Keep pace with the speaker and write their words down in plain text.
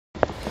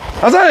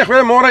As hy,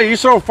 goeiemôre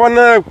hierso van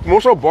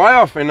Mossel Baai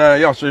af en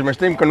ja, soos my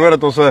stem kan hoor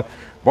het ons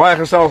baie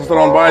gesels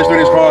gisteraan, baie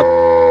stories gehad.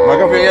 Maar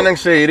ek kan vir een ding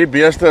sê, hierdie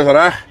beeste is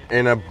reg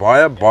en 'n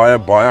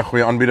baie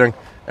goeie aanbieding.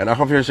 En ek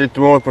gaan vir jou sê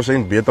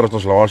 200% beter as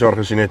ons laas jaar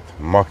gesien het,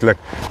 maklik.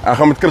 Ek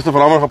gaan met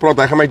Christopher Havinga gepraat,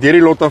 hy gaan my deur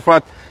die lotte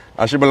vat.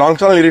 As jy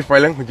belangstel in hierdie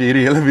veiling, moet jy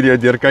hierdie hele video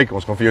deurkyk.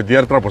 Ons gaan vir jou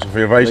deurtrap, ons gaan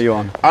vir jou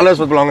wys alles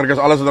wat belangrik is,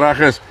 alles wat reg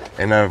is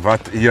en wat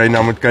jy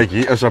nou moet kyk.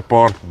 Hier is 'n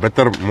paar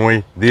bitter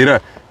mooi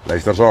diere.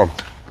 Luister saam.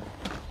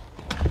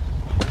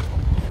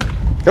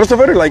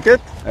 Christopher, you like it?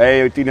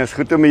 Hey, Tinus,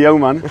 goed met jou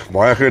man.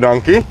 Baie goed,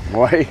 dankie.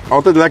 Mooi.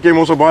 Altyd lekker jy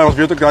Mossel Baai. Ons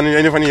weet ook dan aan die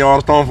einde van die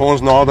jaar staan vir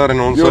ons nader en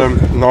ons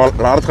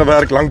hard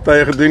gewerk, lang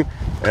tye gedoen.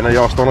 En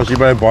ja, staan ons hier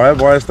by 'n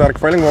baie sterk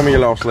veiling waarmee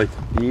jy afsluit.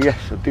 Yes,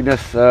 Tinus,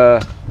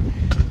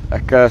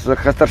 soos ek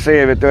gister sê,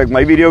 jy weet toe ek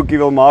my videoetjie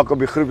wil maak op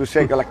die groep,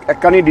 sê ek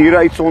kan nie diere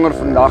uitsonder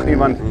vandag nie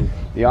want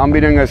die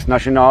aanbieding is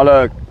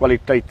nasionale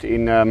kwaliteit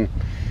en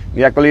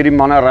nee, ek wil hierdie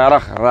manne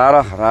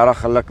regtig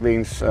geluk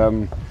wens.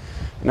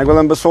 En ek wil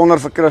in besonder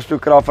vir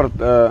Christopher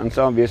in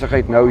sy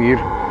aanwesigheid nou hier.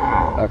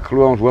 Ek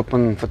glo ons hoop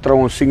en vertrou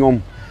ons sien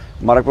hom,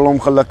 maar ek wil hom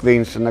geluk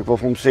wens en ek wil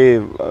vir hom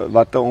sê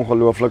wat 'n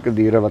ongelooflike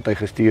diere wat hy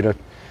gestuur het.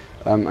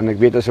 En ek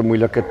weet dit is 'n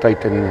moeilike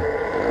tyd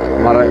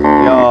maar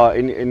ja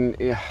en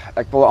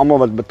ek wil almal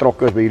wat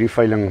betrokke is by hierdie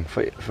veiling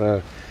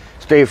vir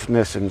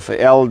Stefnus en vir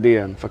LD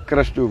en vir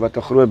Christo wat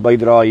 'n groot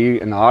bydrae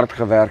hier en hard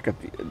gewerk het.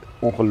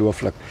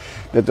 Ongelooflik.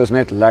 Dit is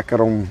net lekker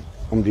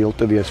om deel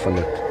te wees van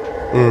dit.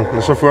 Dit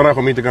is so voorreg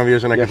om hier te kan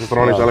wees en ek het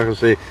gisteraan dieselfde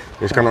gesê,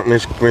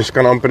 mens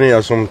kan amper nie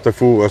as om te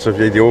voel asof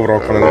jy deel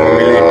raak van 'n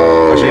familie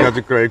as jy na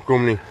toe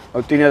kom nie.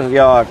 Tinus,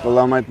 ja, ek wil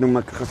hom net noem,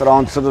 ek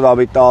gisteraan sit daar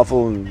by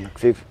tafel en ek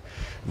sê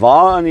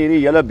waar in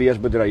hierdie hele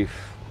beesbedryf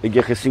het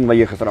jy gesien wat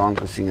jy gisteraan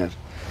gesien het?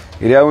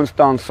 Hierdie ouens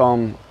staan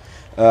saam.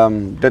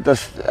 Dit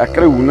is ek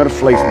kry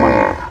hoendervleis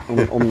man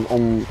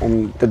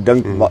om te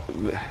dink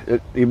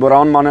die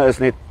Boran manne is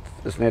net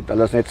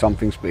hulle is net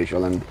something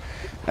special en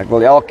ek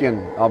wil elkeen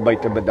daar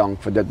buite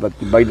bedank vir dit wat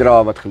die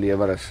bydrae wat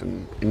gelewer is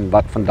en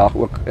wat vandag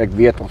ook ek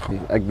weet ons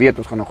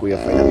gaan 'n goeie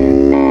veiling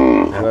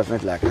hê. Dit was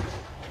net lekker.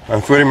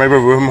 En voor jy my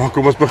bewoon maak,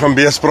 kom ons begin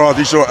beespraat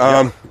hierso.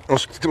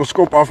 Ons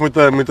kop af met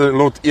 'n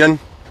lot 1.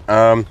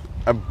 'n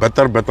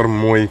bitter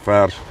mooi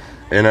vers.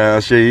 En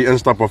as jy hier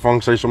instap,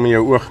 vang sy sommer in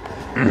jou oog.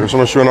 Jy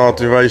sommer so na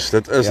toe wys.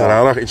 Dit is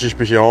regtig ietsie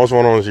spesiaals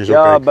waarna ons hierso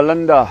kyk. Ja,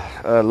 Belinda,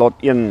 lot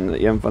 1,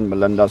 een van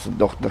Belinda se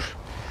dogters.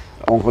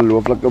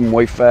 Ongelooflike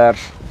mooi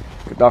vers.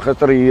 Dag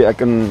gister hier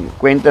ek en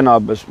Quentin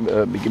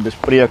bietjie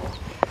bespreek.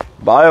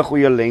 Baie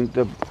goeie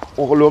lengte,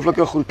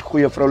 ongelooflike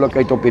goeie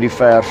vroulikheid op hierdie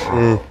vers.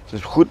 Sy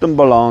is goed in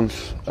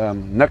balans,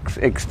 niks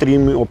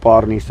ekstreem op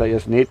haar nie. Sy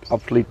is net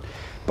absoluut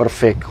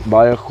perfek.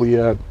 Baie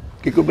goeie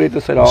kyk hoe breed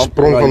is sy daar.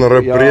 Sprong van 'n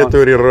rib breed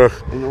oor die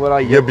rug. En oor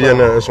haar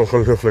heupbene is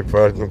ongelooflik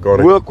ver mekaar.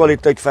 Hoë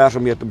kwaliteit vers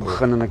om mee te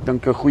begin en ek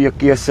dink 'n goeie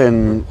keuse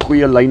en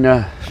goeie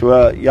lyne.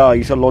 So ja,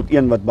 hier's 'n lot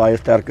 1 wat baie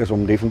sterk is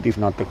om definitief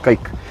na te kyk.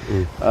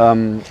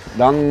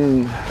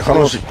 Dan gaan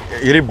ons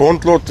hierdie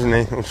bondlot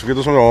nee, ons weet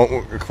ons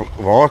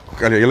waar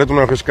jy het hom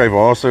nou geskuif,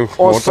 waar sou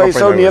sy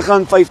sou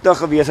 59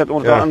 gewees het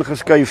ons daar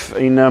ingeskuif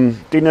en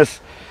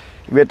Tinus,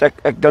 jy weet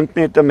ek dink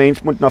net 'n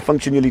mens moet na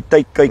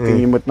funksionaliteit kyk en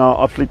jy moet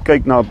absoluut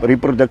kyk na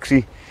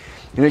reproduksie.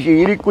 En as jy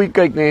hierdie koei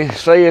kyk nee,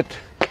 sy het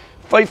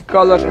 5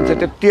 kalvers en sy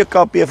het 'n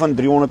TKP van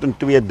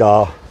 302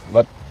 dae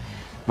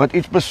wat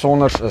iets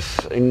besonders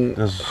is en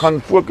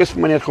gaan fokus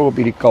maar net gou op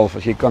hierdie kalf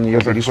as jy kan hier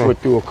by die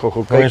foto ook gou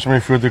kyk. Kan jy my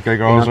foto kyk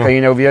dan kan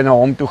jy nou weer na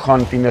hom toe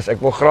gaan Tinus. Ek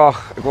wil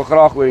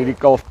graag oor hierdie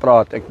kalf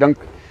praat. Ek dink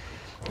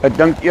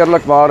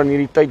eerlikwaar in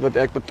hierdie tyd wat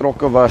ek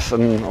betrokke was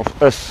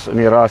of is in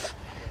die ras.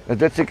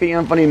 Dit seker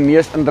een van die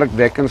mees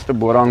indrukwekkendste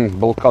Boran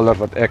bulkalvers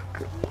wat ek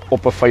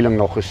op 'n veiling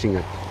nog gesien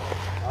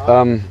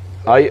het.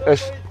 Hy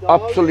is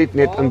absoluut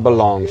net in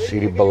balans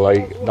hierdie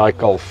daai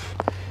kalf.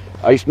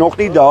 Hy's nog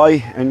nie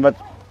daai en wat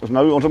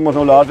ons moet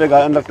nou laasweek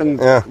daai inligting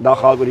dag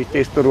gehad oor die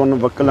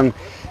testosteroonontwikkeling.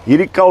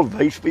 Hierdie kalf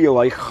wys vir jou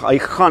hy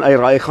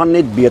gaan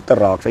net beter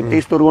raak. Sy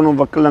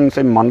testosteroonontwikkeling,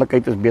 sy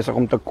manlikheid is besig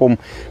om te kom,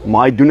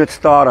 maar hy doen dit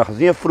stadig. Dit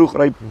is nie 'n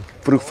vroegryp,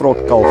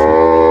 vroegvrot kalf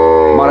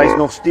nie. Maar hy's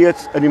nog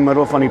steeds in die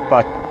middel van die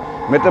pad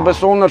met 'n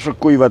besonderse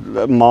koei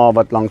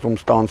wat langs hom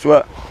staan.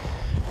 So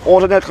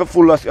ons het net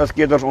gevoel as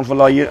keders ons wil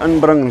haar hier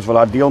inbring, ons wil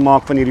haar deel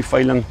maak van hierdie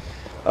veiling.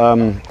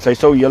 Sy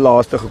sou heel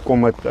laaste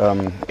gekom het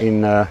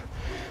en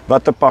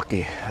wat 'n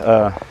pakkie.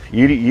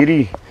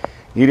 Hierdie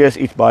is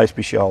iets baie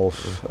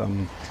spesiaals.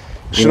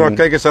 As jy nou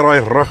kyk, is daai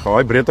rug,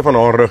 daai breedte van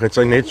haar rug, het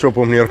sy net so op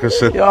hom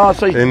neergesit. Ja,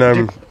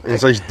 en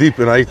sy's diep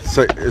en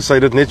sy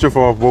het dit net so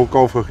vir haar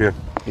bulkalf gegee.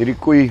 Hierdie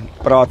koei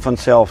praat van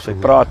self.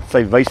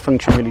 Sy wys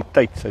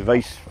funksionaliteit, sy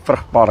wys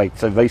vrugbaarheid,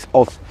 sy wys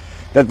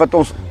dit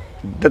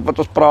wat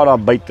ons praat daar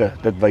buite,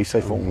 dit wys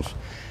sy vir ons.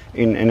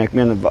 En ek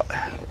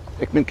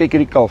meen kyk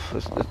hierdie kalf,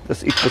 dit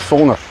is iets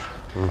besonders.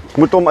 Ek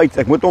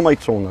moet hom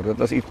uitsonder, dit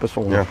is iets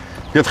besonders. Ja.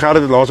 Weet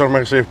Gerrit het laas jaar vir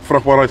my gesê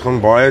vrugbaarheid gaan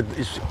baie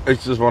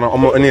iets is waarna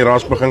almal in die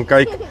ras begin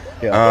kyk.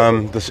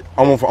 Dis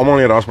vir almal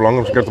in die ras belangrik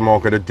om seker te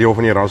maak dat dit deel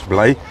van die ras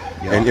bly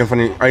en een van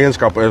die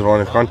eienskappe is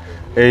waarna dit gaan.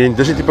 En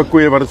dis die tipe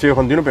koeie wat dit vir jou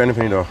gaan doen op die einde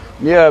van die dag.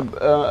 Nee,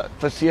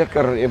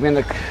 verseker, ek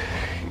meen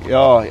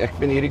ja, ek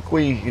ben hierdie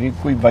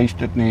koei wys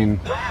dit nie en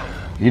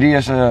hierdie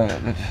is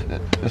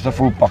 'n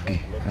vol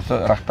pakkie. Dis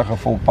 'n regtige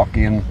vol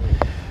pakkie en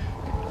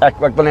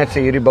ek wil net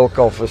sê hierdie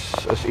bulkalf is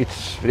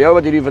iets. Vir jou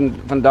wat hierdie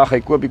vandag hy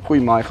koop die koei,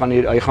 maar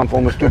hy gaan vir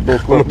hom 'n stoetbul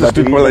koop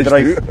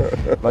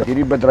wat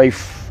hierdie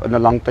bedryf in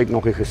 'n lang tyd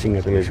nog nie gesien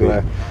het nie. So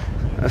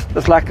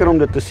is lekker om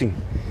dit te sien.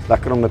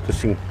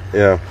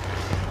 Ja.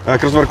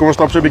 Christopher, kom ons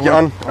stap so 'n bietjie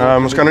aan.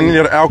 Ons kan nou nie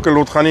deur elke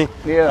lot gaan nie.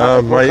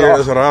 Maar hier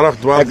is regtig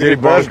dwars deur die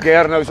bank.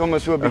 Ek nou sommer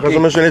so 'n bietjie. Ek gaan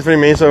sommer so net vir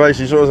die mense wys.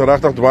 Hierso is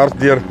regtig dwars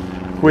deur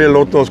goeie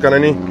lotte. Ons kan nou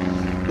nie.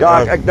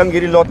 Ja, ek dink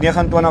hierdie lot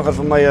 29 is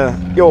vir my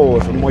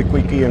is 'n mooi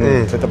koetjie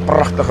en sy het 'n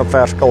pragtige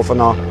verskalf van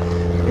haar.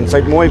 En sy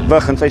het mooi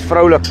wig en sy's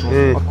vroulik.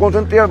 Ons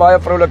konsentreer baie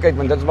vroulikheid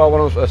want dit is waaroor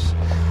ons is.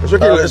 Is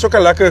ook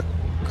 'n lekker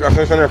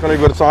ek gaan nie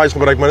woord size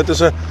gebruik, maar dit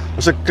is 'n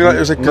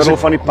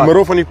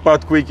middel van die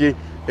pad koetjie.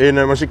 En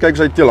as jy kyk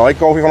sy daai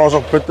kalfie van ons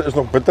is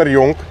nog bitter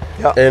jonk.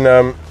 Ja.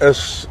 En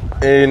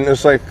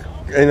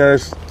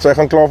sy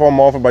gaan klaar vir haar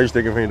ma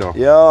verbysteken van die dag.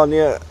 Ja,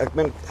 nee, ek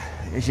meen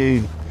as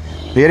jy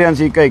weer eens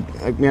hier kyk,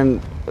 ek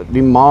meen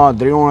die ma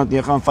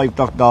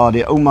 359 dae,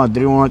 die ouma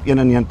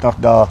 391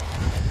 dae.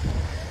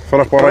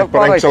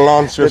 Vrugbaarheid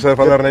land soos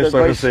van der Nest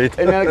gesê het.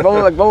 En ek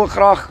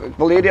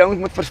wil hê die ouens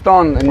moet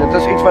verstaan en dit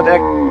is iets wat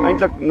ek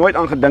eintlik nooit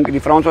aan gedink het.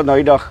 Die Frans wat nou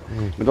die dag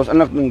met ons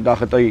inligtingdag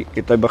het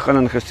hy begin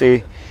en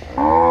gesê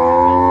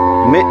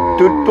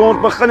toe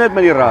ons begin het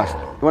met die ras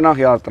 20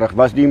 jaar terug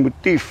was die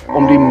motief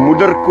om die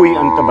moederkoei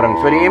in te bring.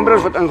 So die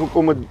embryos wat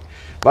ingekom het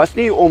was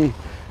nie om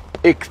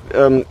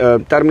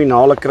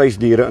terminale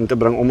kruisdiere in te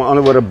bring, om 'n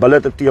ander woorde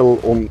bulle te teel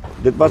om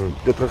dit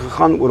het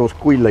gegaan oor ons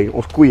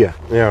koeie,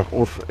 ja.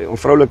 ons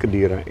vroulike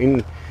diere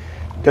en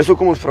dis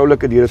hoekom ons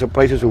vroulike diere se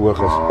pryse so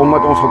hoog is,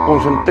 omdat ons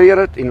gekonsentreer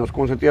het en ons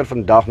konsentreer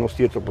vandag nog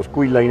steeds op ons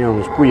koeilyne en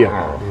ons koeie.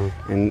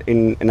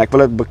 En ek wil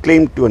dit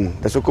beklemtoon.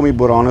 Dis hoekom die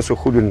Borane so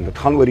goed doen. Dit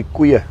gaan oor die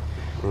koeie.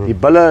 Die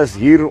bulle is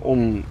hier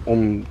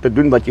om te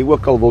doen wat jy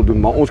ook al wil doen,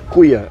 maar ons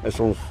koeie is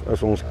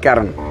ons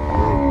kern.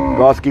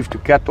 God gives to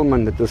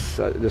cattlemen, dit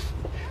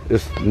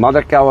is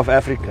mother cow of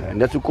Africa en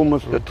dit is hoekom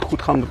ons dit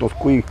goed gaan met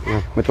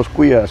ons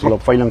koeie as hulle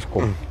op veiling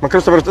kom. Maar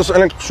Christopher, dit is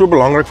eintlik so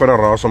belangrik vir 'n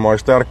ras om 'n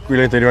sterk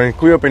koei te hê. Want die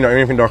koei op en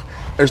nou van die dag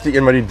is die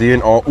een wat die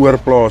DNA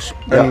oorplaas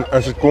in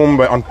as dit kom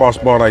by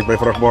aanpasbaarheid, by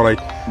vrugbaarheid.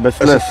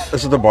 Beslis.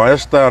 Is dit 'n baie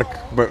sterk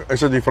is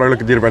dit die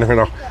vroulike dier by die van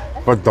die dag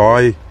wat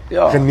daai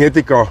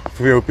genetika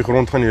vir jou op die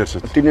grond gaan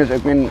neersit.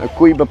 Ek meen 'n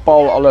koei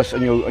bepaal alles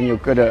in jou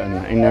kudde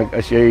en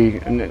as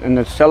jy in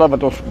dieselfde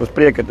wat ons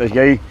bespreek het, as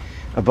jy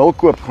 'n bil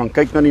koop, gaan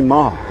kyk na die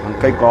ma, gaan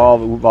kyk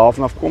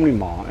waarvan af kom die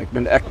ma.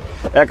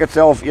 Ek het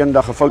self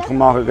eendag 'n fout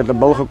gemaak. Ek het 'n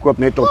bil gekoop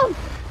net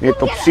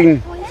op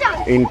sien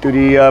en toe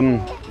die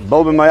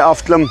bil by my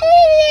afklim,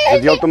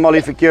 het heeltemal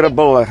die verkeerde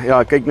bil.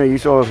 Ja, kyk nou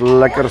hierso is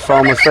lekker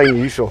same syn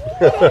hierso.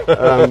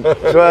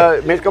 So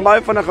mense kan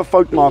baie vinnig 'n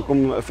fout maak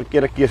om 'n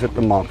verkeerde keuse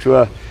te maak.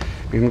 So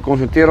jy moet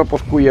konsentreer op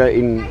ons koeie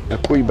en 'n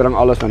koei bring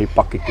alles na die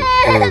pakkie toe.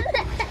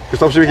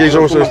 Stap so 'n bietjie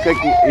hierso. Kyk,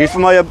 hier vir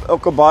my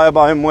ook 'n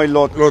baie mooi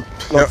lot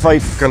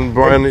 5. Kan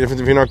baie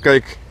effektief na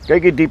kyk.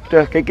 Kyk die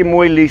diepte, kyk die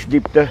mooi lies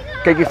diepte,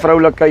 kyk die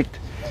vroulikheid.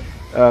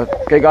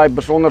 Kyk daai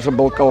besonderse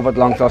bulkal wat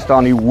langs daar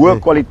staan, die hoë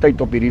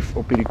kwaliteit op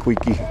hierdie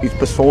koetjie, iets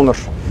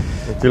besonders.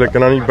 Natuurlik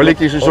en dan die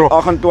billetjies hierso.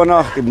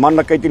 28, die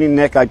manlikheid in die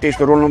nek, hy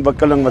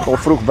testosteronontwikkeling wat al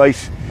vroeg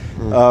wys.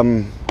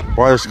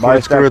 Baie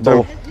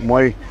skroot,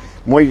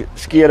 mooi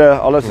skede,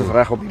 alles is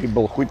reg op hierdie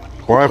bil. Goed.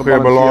 Baie goeie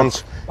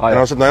balans. En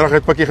ons het nou nog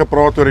net 'n bietjie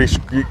gepraat oor die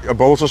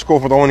bil se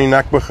skof wat al in die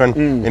nek begin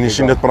en jy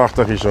sien dit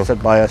pragtig hierso. Dit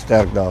sit baie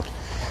sterk daar.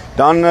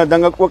 Dan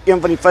dink ek ook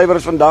een van die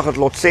favourites vandag is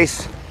lot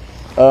 6.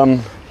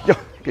 Ja,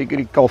 kyk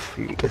hierdie kalf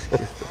hier. Dit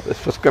is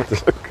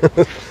verskriklik.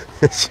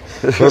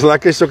 Dis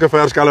lekker sulke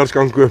vers kalvers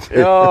kan koop.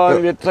 Ja,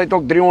 jy weet sy het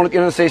ook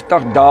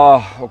 361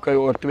 dae. Okay,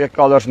 oor 2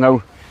 kalvers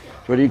nou.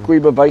 So die koei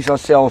bewys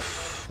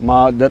haarself,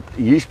 maar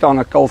hier staan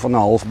 'n kalf van 'n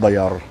half by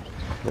haar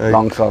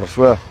langs haar.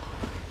 So ja,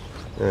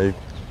 die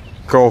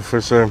kalf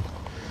is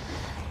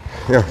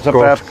dis 'n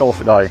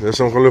verskalf daai. Dis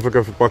 'n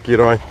ongelooflike verpakkie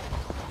daai.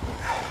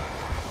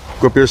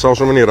 Koop jy selfs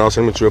sommer nie ras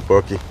in met so 'n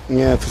pakkie.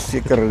 Nee,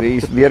 verseker, hier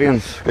is weer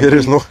eens. Hier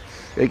is nog.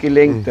 Kyk die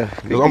lengte.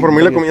 Dit is amper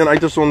moeilik om een uit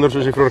te sonder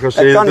soos jy vroeër gesê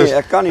het.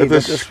 Ek kan nie.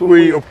 Dit is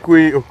koei op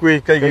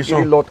koei. Kyk hierso.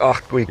 Kyk die lot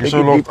 8 koei. Kyk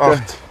die lot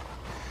 8.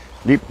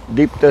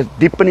 Diepte,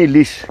 diep in die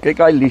lies. Kyk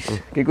daai lies.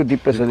 Kyk hoe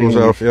diep is dit in die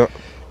lies. Ja.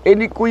 En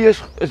die koei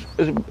is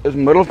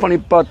middel van die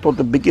pad tot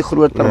 'n bietjie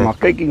groter, maar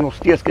kyk hier nog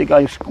steeds, kyk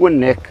hy skoon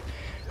nek.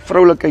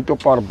 Vroulikheid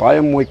op haar,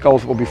 baie mooi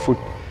kalf op die voet.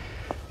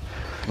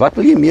 Wat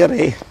wil jy meer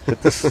hê?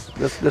 Dit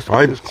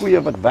is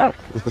koeie wat werk.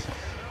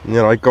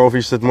 Nee, daai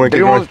kalfie sit mooi.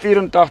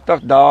 384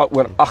 dae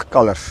oor 8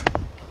 kalvers.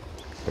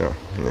 Ja,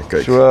 nee,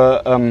 kyk. So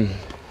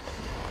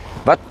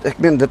wat ek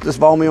meen dit is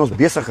waarmee ons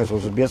besig is.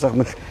 Ons is besig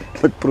met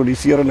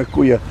produserende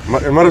koeie.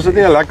 Maar is dit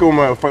nie lekker om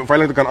 'n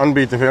veiling te kan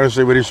aanbied en vir ouens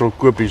sê hoor hierso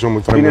koop hierso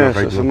moet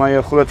vrymoedigheid. Dit is vir my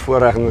 'n groot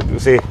voorreg om te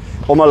sê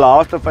om 'n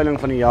laaste veiling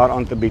van die jaar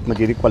aan te bied met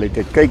hierdie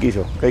kwaliteit. Kyk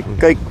hierso.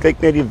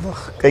 Kyk net die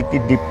wig, kyk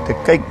die diepte,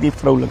 kyk die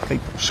vroulikheid.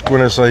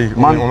 Skoon is hy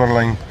op die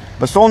onderlyn.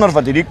 Besonder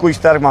wat hierdie koei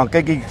sterk maak.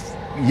 Kyk die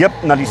heup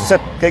na die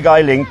sit, kyk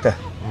daai lengte.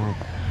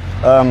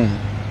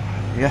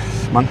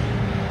 Yes, man.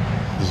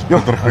 Dis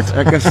bitter goed.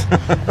 Ek is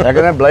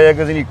net bly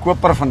ek is in die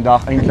koper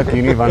vandag eintlik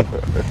hier nie want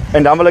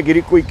en dan wil ek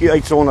hierdie koetjie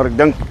uitsonder. Ek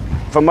dink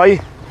vir my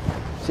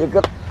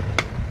seker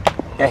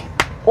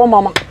kom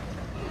mamma.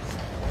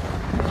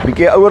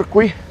 Bietjie ouer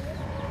koei.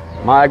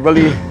 Maar ek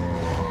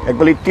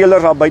wil die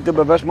teelers daar buite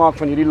bewus maak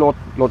van hierdie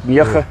lot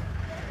 9.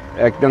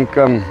 Ek dink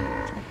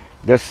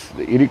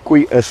hierdie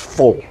koei is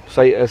vol.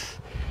 Sy's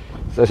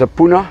 'n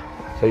Puna.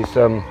 Sy's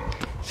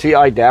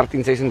CI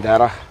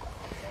 1336.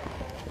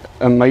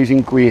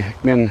 Amazing koei.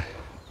 Ek meen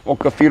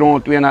ook 'n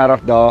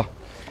 432 dae.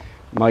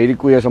 Maar hierdie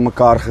koei is aan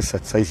mekaar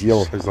gesit. Sy's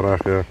heel. Sy's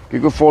reg, ja.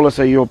 Kyk hoe vol is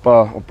sy hier op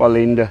haar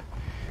lende.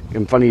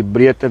 En van die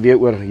breedte weer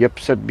oor heup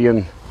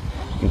sitbeen.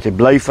 En sy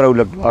bly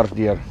vroulik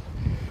dwarsdeur.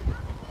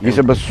 Hier's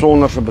 'n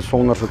besonderse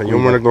koei.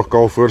 Jammer ek nog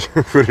kaal voor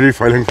hierdie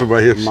veiling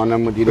verby is. Manne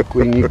moet hierdie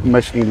koei nie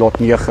mis nie, lot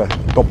 9.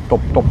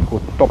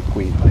 Top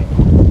koei.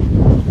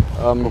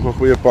 Nog 'n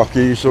goeie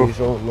pakkie hierso.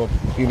 Hierso lot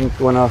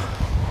 24.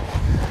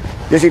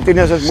 Dis dit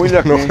is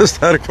moeilik nog 'n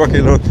sterk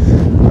pakkie lot.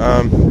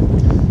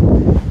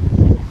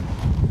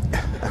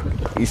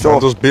 Hierso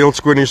ons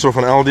beeldskoon hierso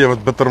van LD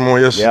wat bitter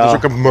mooi is. Ja. Dis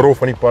ook 'n middel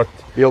van die pad.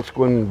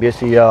 Beeldskoon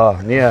beeste ja,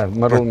 nee,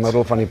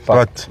 middel van die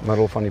pad.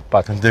 Middel van die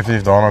pad. En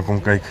definitief daarna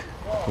kom kyk.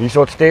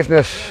 Hierso het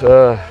Stefnes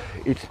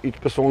iets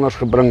besonders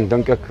gebring,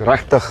 dink ek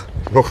regtig.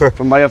 Nog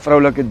vir my 'n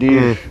vroulike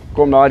dier.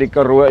 Kom daar die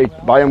Karoo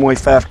uit, baie mooi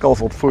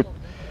verskalf op voet.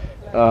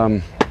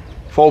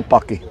 Vol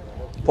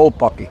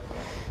pakkie.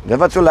 Dit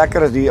wat so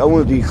lekker is, die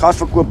ouens, die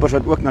gasverkopers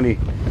het ook na die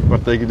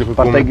partytjie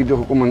toe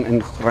gekom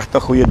en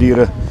regtig goeie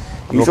diere.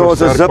 Hierso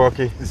is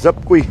 'n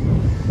zipkoei.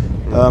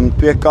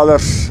 2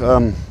 kalvers.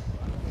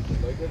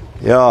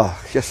 Ja,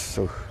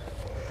 so.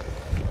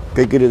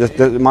 Kyk hier,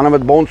 dis manne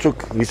met bond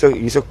soek.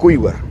 Hier's 'n koei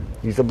hoor.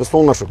 Hier's 'n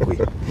besonderse koei.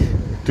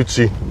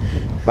 Toetsie.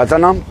 Wat is haar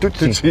naam?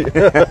 Toetsie.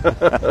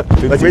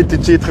 Ek weet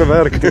Toetsie het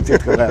gewerk.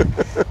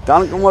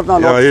 Dan kom ons na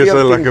lot 14. Ja, hier is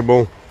 'n lekker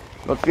bul.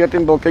 Lot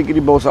 14 bil, kyk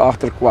hierdie bil se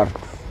agterkwart.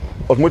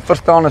 Ons moet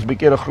verstaan is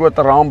bietjie 'n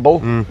groter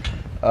raambil.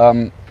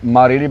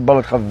 Maar hierdie bil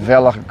het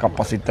geweldige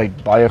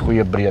kapasiteit, baie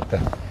goeie breedte.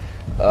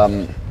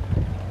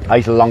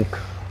 Hy's lank.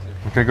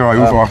 Kyk hoe hy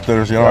hoef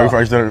agter is. Ja, hy hoef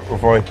hyster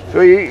of hy. So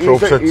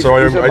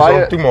hy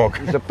sal toemaak.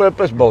 Dis 'n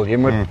purpose bil. Jy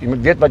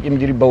moet weet wat jy met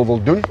hierdie bil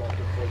wil doen.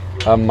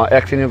 Maar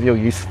ek sê nie of jou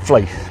hier's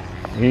vleis.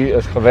 Hier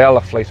is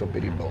geweldig vleis op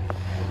hierdie bil.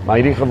 Maar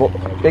hierdie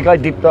kyk hy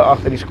diepte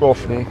agter die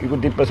skof, nee. Kyk hoe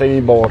diep is hy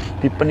in die bors,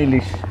 diep in die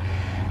lies.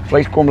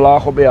 Vleis kom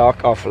laag op die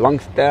hak af,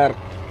 lank sterk.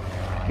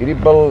 Hierdie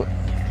bil,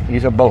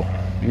 hier's 'n bil.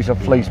 Hier's 'n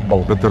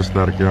vleisbil. Bitter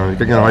sterk, ja.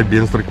 Kyk na daai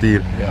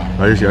beenstruktuur.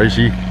 Ja. Hy is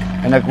hier.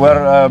 En ek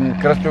hoor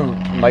Christo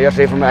Meyer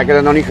sê vir my, ek het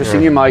dit nog nie gesien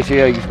nie, maar hy sê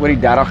hy's oor die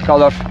 30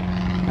 kalvers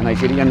en hy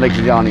sê die een lyk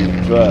soos Janie.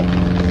 So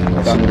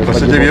dan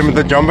sit jy weer met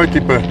 'n jumbo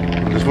tipe.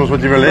 Dis mos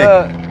wat jy wil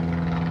hê.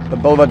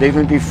 'n bil wat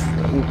definitief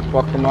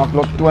wat gemaak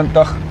lot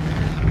 20.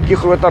 Bietjie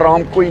groter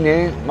raamkoei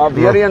nê, maar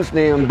weer eens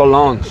nê in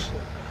balans.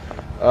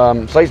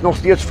 Sy's nog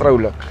steeds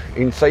vroulik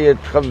en sy het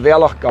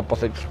geweldig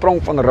kapasiteit,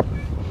 sprong van rib.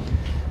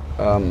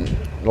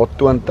 Lot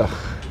 20.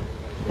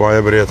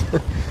 Baie breed.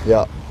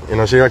 Ja. En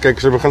as jy kyk,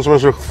 sy begin sommer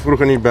so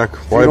vroeg in die bek,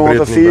 baie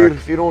breed in die bek.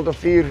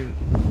 404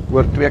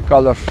 oor 2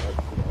 kalvers.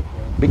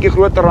 Bietjie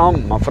groter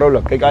raam, maar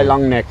vroulik. Kyk hy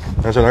lang nek.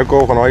 En sy nou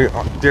kom van daai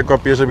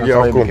TKP se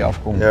bietjie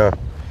afkom. Ja.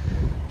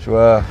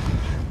 So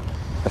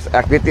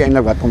ek weet nie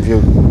eintlik wat om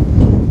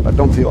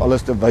vir jou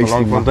alles te wys nie.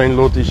 Langfontein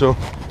lot hierso.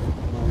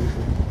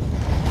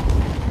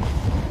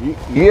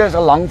 Hier is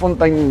 'n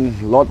Langfontein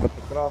lot wat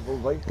ek graag wil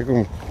wys. Kyk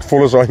hoe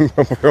vol is hy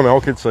om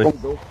elke sy.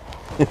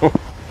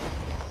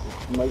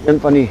 My een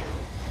van die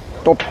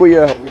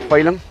topkoeie op die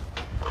veiling.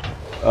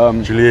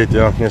 Juliet,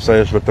 ja, nee, sy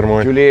is bitter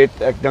mooi. Juliet,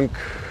 ek dink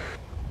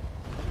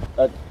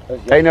as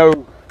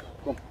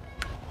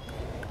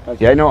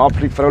jy nou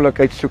absoluut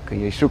vroulikheid soek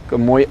en jy soek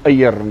 'n mooi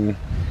eier en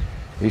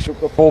jy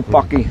soek 'n vol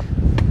pakkie.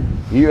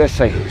 Hier is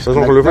sy. Sy is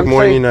ongelooflik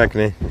mooi in die nek,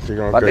 nee.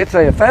 Wat het sy,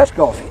 'n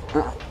verskalfie?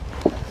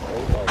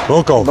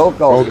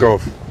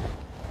 Wolkalf.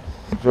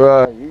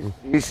 So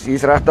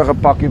hier's regtig 'n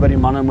pakkie wat die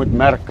manne moet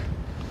merk.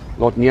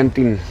 Lot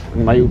 19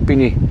 in my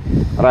opinie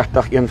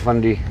regtig een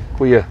van die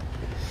goeie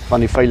van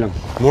die veiling.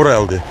 Môre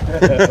LD.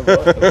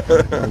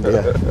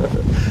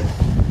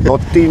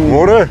 Lot 10.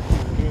 Môre.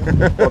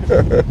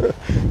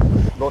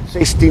 Lot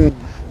 16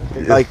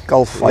 daai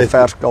kalf, daai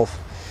verskalf.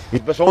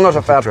 Dit besonder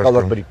 'n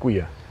verskalf by die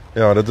koeie.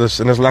 Ja, dit is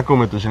lekker om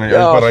dit te sien. Hy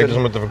is bereid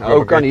om dit te verkoop.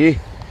 Ou kan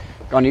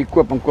hier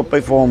koop en koop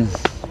hy vir hom.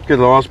 Ek het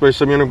laas by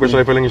Simeon ook by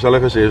sy veiling dieselfde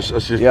gesê,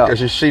 as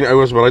jy sien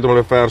ouens bereid om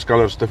hulle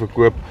verskalvers te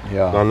verkoop,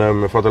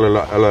 dan vat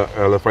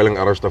hulle veiling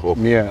ernstig op.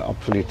 Nee,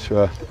 absoluut.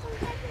 So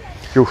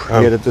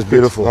nee, dit is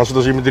beautiful. Dan sit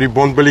ons hier met hierdie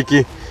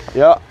bondbilletjie.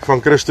 Ja,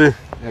 van Christo.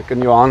 Ek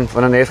en Johan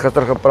van 'n nes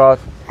gister gepraat.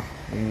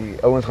 Die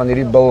ouens gaan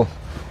hierdie bil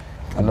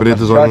breed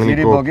is aan in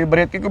die kop.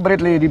 Kyk hoe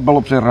breed lê hierdie bil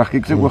op sy rug.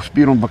 Kyk sy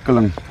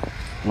oogspierontwikkeling.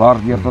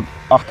 Waardeur tot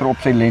agter op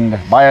sy lende.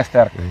 Baie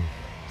sterk.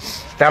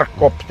 Sterk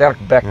kop, sterk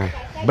bek.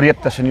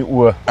 Breed tussen die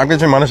oë. Ek weet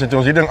sy manne sê toe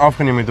ons hierdie ding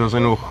afgeneem het, was hy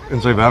nog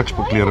in sy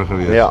werksklere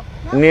gewees. Ja.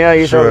 Nee,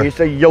 hier's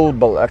 'n heel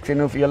bil. Ek sê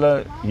nou vir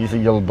julle, hier's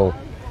 'n heel bil.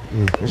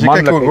 As jy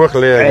kyk hoe hoog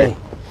lê hy.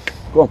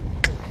 Kom.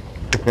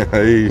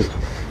 Hy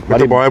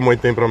Met 'n baie mooi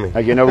temperament.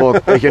 As jy nou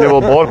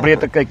wil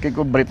borsbreedte kyk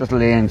hoe breed is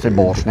lê in sy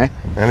bors, né?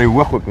 En hy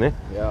hoog ook, né?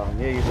 Ja,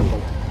 nee, hier's 'n bul.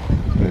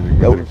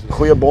 Jou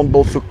goeie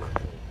bondbul soek.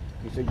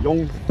 Hier's 'n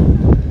jong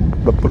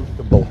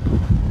beproefde bul.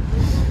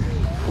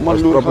 Kom maar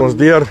loer ons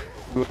deur.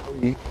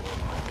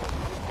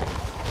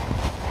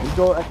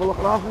 Hierso, ek wil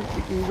graag 'n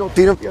bietjie hierso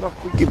 44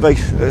 koetjie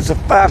wys. Dit is 'n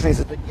pers en dit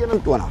is 'n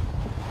 21.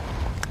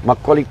 Maar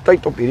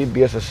kwaliteit op hierdie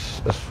bees is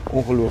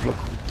ongelooflik.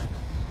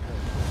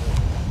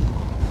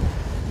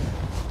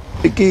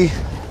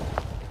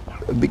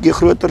 Bietjie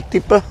groter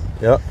tipe.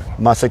 Ja.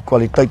 Maar sy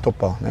kwaliteit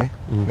op haar, né?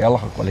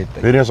 Geweldige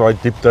kwaliteit. Weer eens daai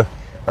diepte.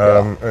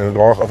 En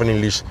draag af in die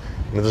lies.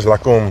 En dit is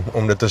lekker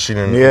om dit te sien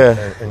in Nee, jou ek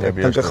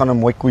beeste. dink dit gaan 'n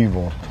mooi koei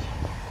word.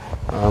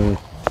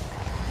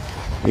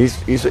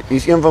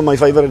 Hier's een van my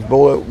favourite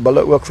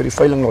bulle ook vir die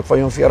veiling lot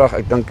 45.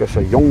 Ek dink is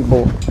 'n jong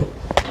bul.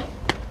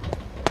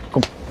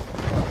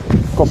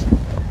 Kom.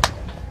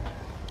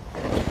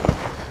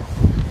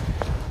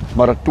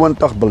 Maar 'n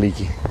 20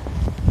 bulletjie.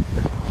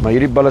 Maar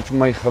hierdie bul het vir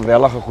my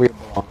gewellige goeie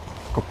baan.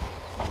 Kom.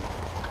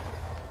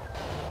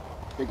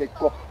 Kyk hy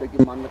kop, kyk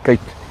die manlikheid.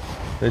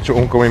 Net so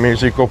omkom die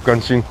mense die kop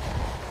kan sien.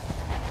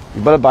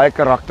 Die bul het baie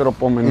karakter op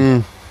hom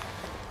en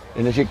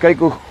as jy kyk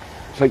hoe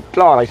sy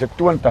klaar, hy's 'n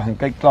 20 en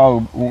kyk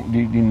klaar hoe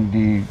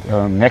die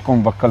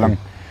nekontwikkeling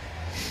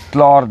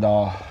klaar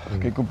daar.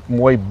 Kyk hoe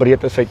mooi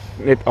breed is hy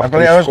net Ek agter wil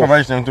die die ouens skop.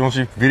 gewys net toe ons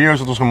die video's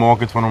wat ons gemaak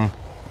het van hom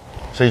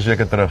 6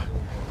 weke terug.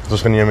 Wat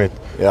ons geneem het.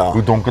 Ja.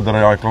 Hoe donkerder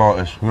hy klaar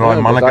is. Hoe Ja, daai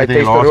dat manlikheid daai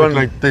die laaste testosteron-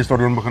 klein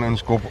testosteron begin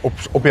inskop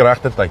op die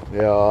regte tyd.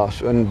 Ja,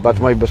 so en wat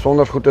my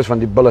besonder goed is van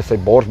die bil is sy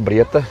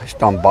borsbreedte. Hy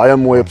staan baie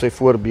mooi op sy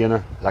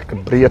voorbene, lekker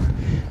breed,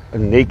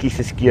 'n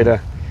netjiese skede.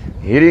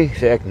 Hierdie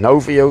sê ek nou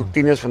vir jou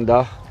 10 is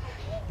vandag.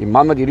 Die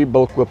man wat hierdie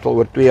bil koop sal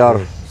oor 2 jaar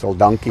sal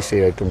dankie sê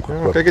hy het hom Ja,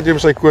 gekoop. kyk net hier op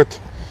sy koot.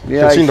 Nee,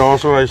 Jy hy sien is-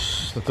 daarso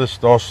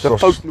daar's 'n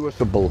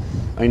foutlose bil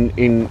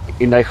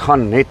en hy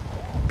gaan net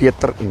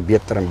beter en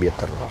beter en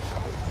beter raak.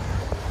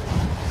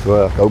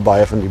 So ek hou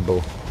baie van die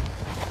bil.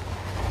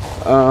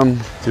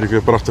 Hier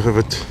 'n pragtige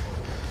wit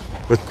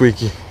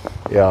koetjie.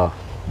 Ja.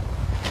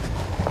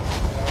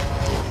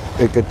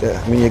 Kyk dit,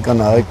 jy kan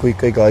hy koei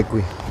kyk hy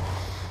koei.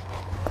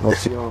 Nog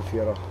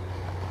 47.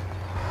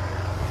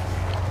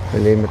 Hy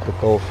lê met 'n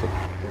kalf.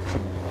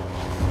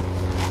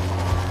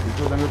 Dis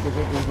so dan het ek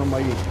net van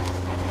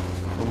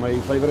my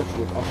favourite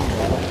soort af.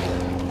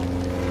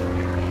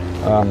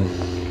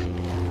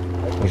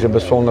 Hy's 'n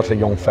besonderse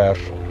jong vers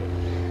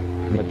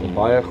met 'n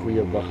baie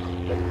goeie wig,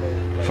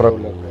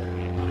 vroulik.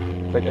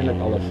 Kyk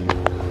eintlik alles.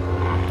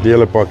 Die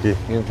hele pakkie.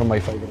 Een van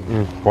my favourite.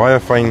 Baie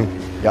fyn,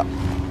 Ja.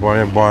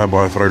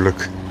 baie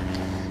vroulik.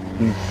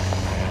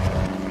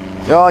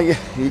 Ja,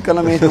 hier kan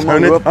 'n mens nog Hou maar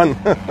net loop. aan.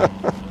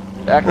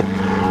 Ek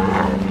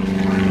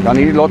dan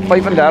hierdie lot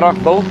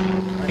 35 bil.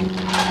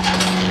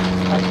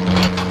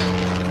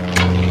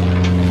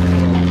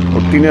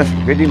 Op 10 is,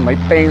 weet jy, my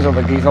pens of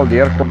ek hier sal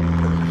deurkom.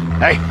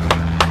 Hey.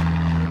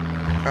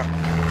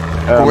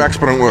 Kom ek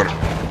spring oor.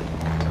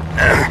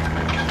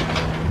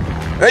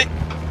 Hey,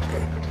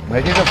 Maar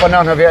jy so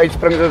vanaand nou weer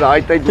uitspring so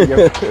daai tyd met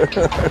jou.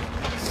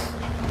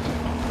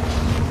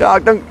 Ja,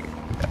 ek dink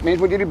mense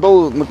moet hierdie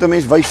bil moet 'n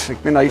mens wys. Ek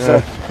meen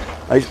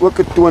hy's ook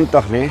 'n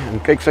 20, né? En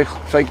kyk sy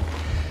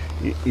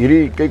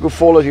hierdie kyk hoe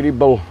vol is hierdie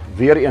bil.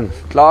 Weer eens,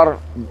 klaar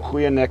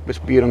goeie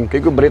nekbespiering.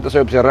 Kyk hoe breed is hy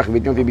op sy rug.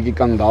 Weet nie of jy bietjie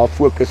kan daar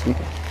fokus nie.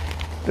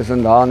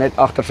 Tussen daar net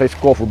agter sy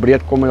skof, hoe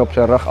breed kom hy op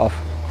sy rug af.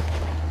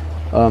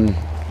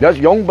 Dis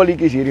jong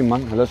billetjies hierdie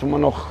man. Hulle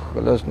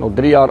is nog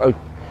 3 jaar oud.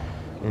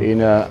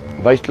 En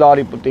wys klaar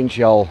die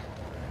potensiaal.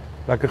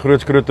 lekker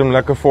groot skrotum,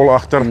 lekker vol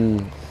agter.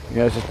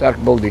 Ja, is 'n sterk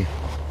bil die.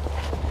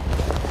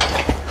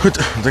 Goed,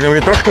 dan kan ek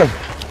weer terugkom.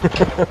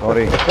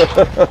 Sorry.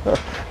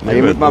 Maar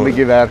jy moet maar 'n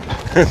bietjie werk.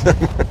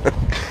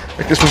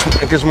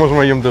 Ek is mos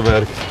maar hier om te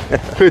werk.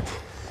 Goed.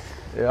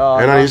 Ja.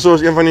 En dan hierso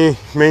is een van die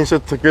mense,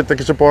 ek weet ek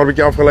is 'n paar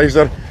bietjie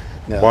afgeluister.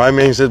 Ja. Baie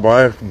mense het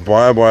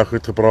baie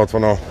goed gepraat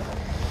van haar.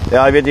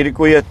 Ja, jy weet hierdie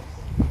koeie het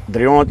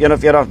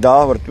 341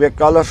 dae oor 2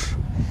 kalvers.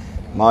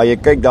 Maar jy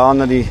kyk daar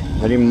na die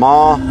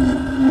ma,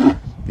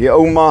 die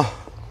ouma.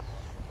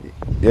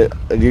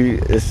 Die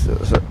is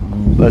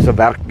 'n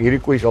werk. Hierdie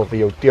koei sal vir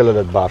jou teele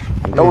dit bar.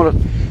 Onthou ons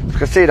het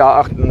gesê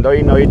daar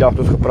nou die dag het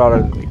ons gepraat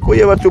dat die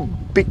koeie wat so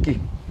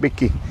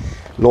bietjie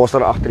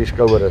losser agter die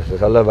skouer is. Dis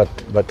hulle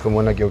wat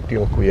gewoonlik jou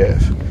teelkoeie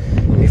is.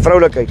 Die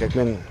vroulikheid, ek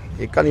meen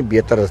jy kan nie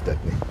beter as dit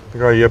nie. Ek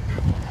gaan heup.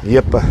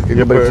 Heupe.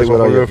 Heup is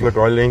ongelooflik,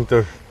 daai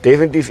lengte.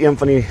 Definitief een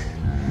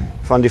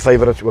van die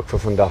favorites ook vir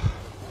vandag.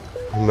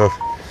 Nou,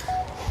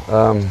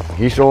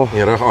 Hierso,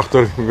 hier reg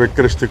agter, by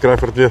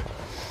Christopher weer.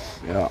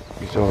 ja,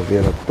 hierso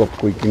weer 'n top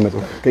koetjie met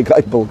kyk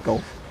hy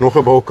bulkalf. Nog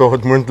 'n bulka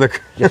wat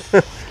moontlik Yes,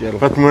 kerel.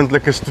 wat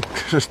moontlik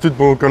 'n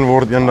stoetbul kan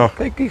word eendag.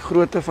 Kyk die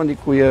grootte van die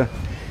koeie.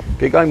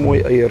 Kyk hy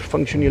mooi eier,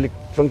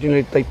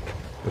 funksionaliteit.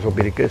 Dis op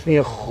hierdie is nie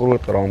 'n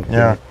groot raamte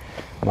Ja. nie.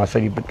 Maar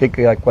sy kyk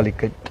hy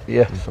kwaliteit.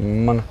 Ja,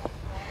 man.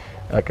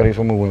 Ek kry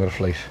sommer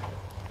hoendervleis.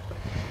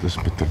 Dis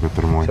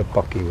bitter mooi. Dis 'n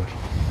pakkie hoor.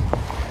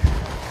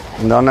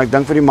 En dan ek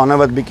dink vir die manne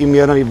wat bietjie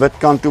meer na die wit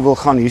kant toe wil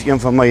gaan, hier's een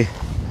van my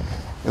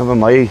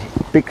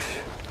piks.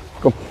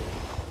 Kom.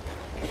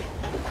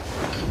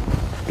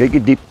 Kyk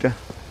die diepte.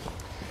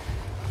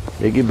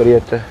 Kyk die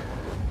breedte.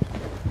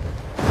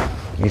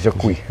 Hier's 'n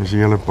koei. Dis 'n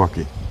hele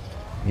pakkie.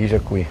 Hier's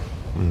 'n koei.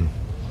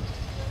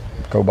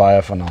 Ek hou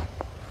baie van haar.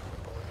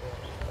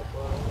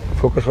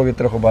 Fokus gou weer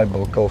terug op daai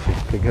bulkalfie.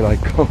 Kyk hier daai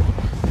kalf.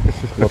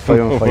 Lot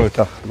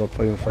 55, lot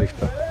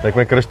 55. Kyk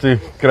my Christo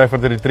kry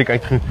vir die triek Hy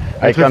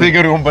kan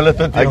figure om bulle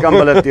te Hy kan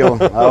bulle teel.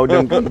 Hou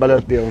ding kan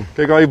bulle teel.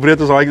 Kyk hoe breed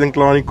is daai ding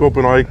klaar in die kop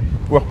en daai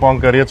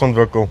oogbanke reeds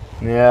ontwikkel.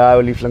 Nee,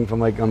 ou liefling van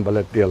my kan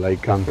bulle teel. Hy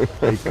kan.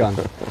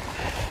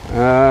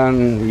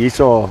 En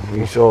hierso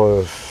is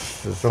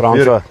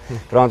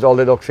Frans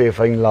altyd ook sê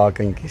fyn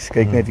lakentjies.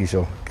 Kyk net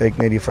hierso. Kyk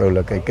net die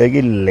vroulikheid. Kyk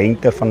die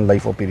lengte van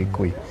lyf op hierdie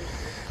koei.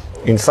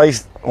 En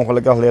sy's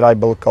ongelukkig lê daai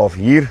bulkalf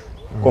hier.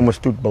 Kom 'n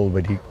stoetbil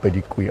by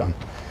die koei aan.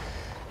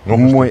 Nog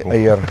mooi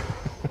eier.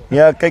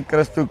 Ja, kyk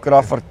Christo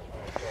Crawford.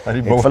 Ek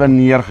het hulle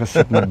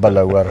neergesit met bulle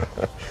hoor.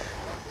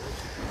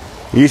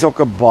 Hier's ook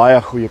 'n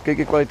baie goeie. Kyk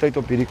die kwaliteit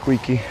op hierdie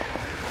koetjie.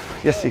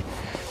 Jessie.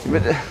 Jy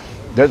weet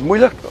dis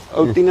moeilik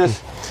ou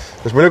tieners.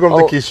 Dis moeilik om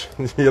te kies.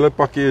 Die hele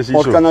pakkie is hier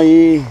Ons so. kan nou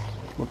hier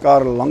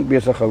mekaar lank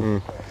besig hou.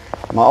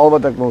 Maar al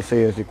wat ek wil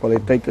sê is die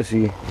kwaliteit is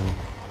hier.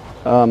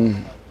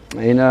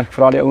 En ek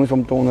vra die ouens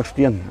om te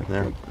ondersteun.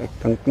 Ek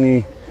dink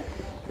nie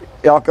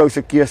elke ou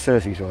se keuse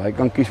is hier so. Hy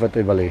kan kies wat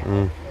hy wil hê.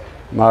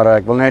 Maar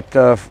ek wil net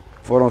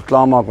voor ons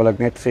klaarmaak wil ek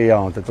net sê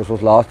ja, dit was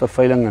ons laaste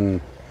veiling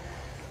en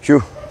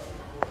sjoe.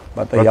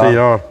 Wat 'n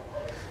jaar.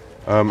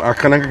 Ek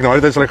gaan dink ek na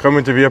die tyd sal ek gou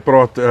met weer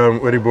praat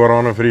oor die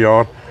borane vir die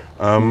jaar.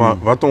 Maar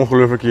wat 'n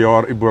ongelooflike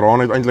jaar. Die boraan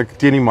het eintlik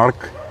teen die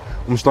mark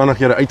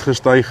omstandighede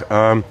uitgestyg.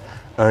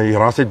 Die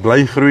ras het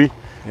bly groei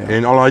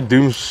en al daai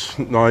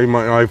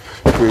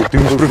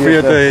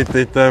doemsprofete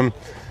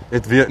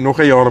het weer nog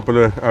 'n jaar op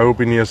hulle hou op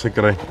die neus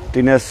gekry.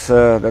 Tinus,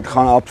 dit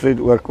gaan absoluut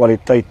oor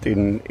kwaliteit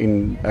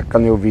en ek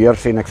kan jou weer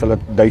sê en ek sal dit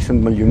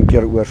 1000 miljoen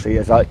keer oor sê.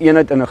 As daar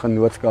eenheid in 'n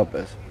genootskap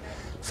is,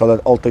 sal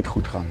dit altyd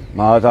goed gaan.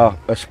 Maar as daar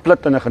 'n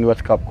split in 'n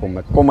genootskap kom,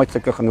 ek kom uit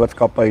sulke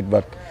genootskappe uit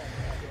wat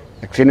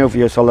ek sê nou vir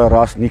jou sal 'n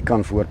ras nie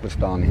kan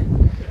voortbestaan nie.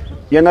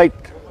 Eenheid,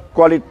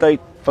 kwaliteit,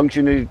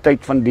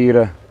 funksionaliteit van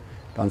diere,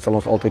 dan sal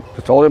ons altyd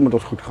met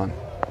ons goed gaan.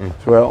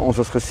 So ons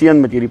is geseën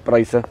met hierdie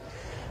pryse.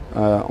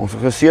 Ons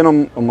is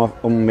geseën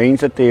om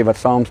mense te hê wat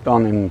saam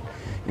staan en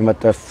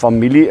wat 'n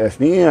familie is.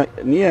 Nie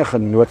 'n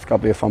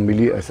genootskap, 'n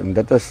familie is en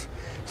dit is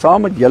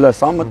saam met julle,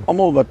 saam met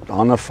almal wat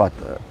hande vat.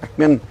 Ek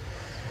meen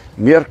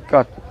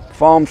Meerkat,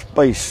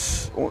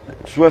 Farmspace,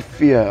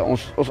 soveel.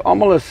 Ons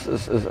almal is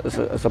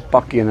 'n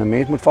pakkie en 'n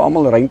mens moet vir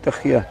almal ruimte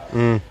gee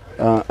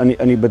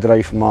in die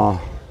bedryf,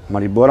 maar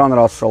die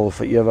boranras sal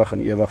vir ewig en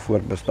ewig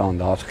voortbestaan.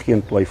 Daar's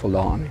geen twyfel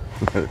daaraan nie.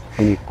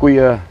 En die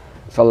koeie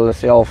sal hulle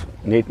self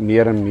net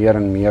meer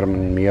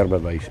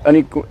bewys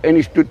in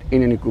die stoet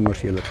en in die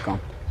kommersiële kant.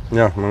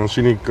 Ja, maar ons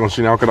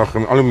sien elke dag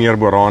al hoe meer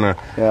borane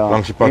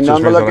langs die pad. En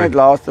dan wil ek net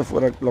laaste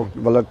voor ek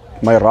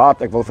my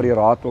raad, ek wil vir die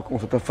raad ook,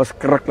 ons het 'n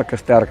verskriklike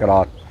sterk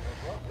raad.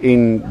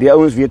 En die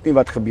ouens weet nie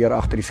wat gebeur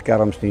agter die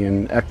skerms nie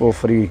en ek wil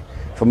vir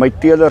my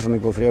teelers en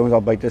ek wil vir die ouens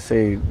daar buite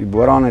sê, die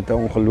Boran het 'n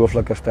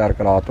ongelooflike sterk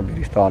raad op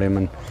hierdie stadium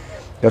en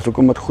dis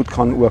hoekom dit goed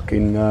gaan ook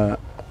en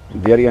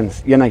weer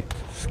eens eenheid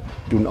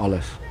doen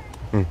alles.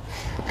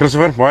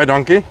 Christopher, baie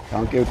dankie.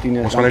 Dankie ou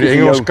Tine. Ons gaan die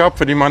Engels kap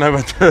vir die manne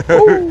wat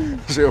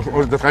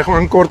dit gaan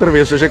gewoon korter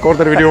wees. As jy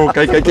korter video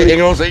kyk die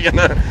Engels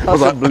ene.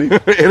 Asseblief.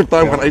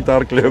 Airtime gaan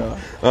uithardloop.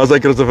 Daar's hy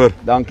Christopher.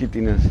 Dankie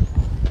Tinus.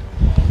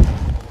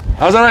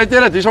 As jy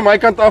dit is van my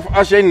kant af,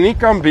 as jy nie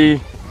kan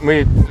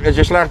as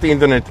jy slegte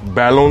internet,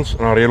 bel ons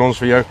en dan reël ons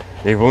vir jou.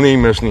 Jy wil nie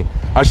mis nie.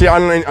 As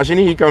jy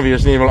nie hier kan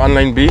wees nie, jy wil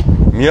aanlyn be,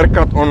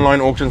 Meerkat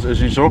online auctions is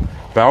hierso.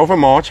 Bel vir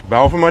March,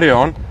 bel vir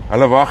Mariaan.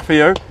 Hulle wag vir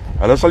jou.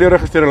 Hulle sal jou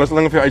registreer, hulle sal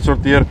dinge vir jou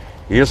uitsorteer.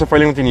 Hier is 'n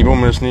veiling wat jy nie wil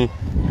mis nie.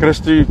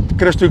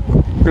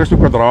 Christo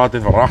Kwadraat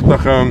het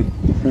wragtig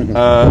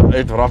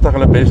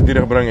hulle beste diere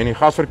gebring en die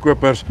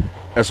gasverkopers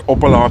is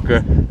op hulle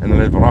hakke en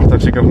hulle het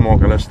wragtig seker gemaak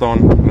hulle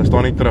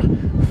staan nie terug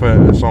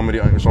vir saam met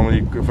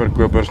die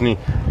verkopers nie.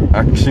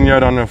 Ek sien jou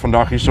dan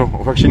vandag hierso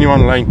of ek sien jou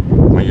aanlyn,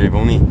 maar jy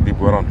wil nie die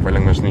Boran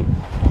veiling mis nie.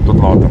 Tot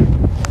later.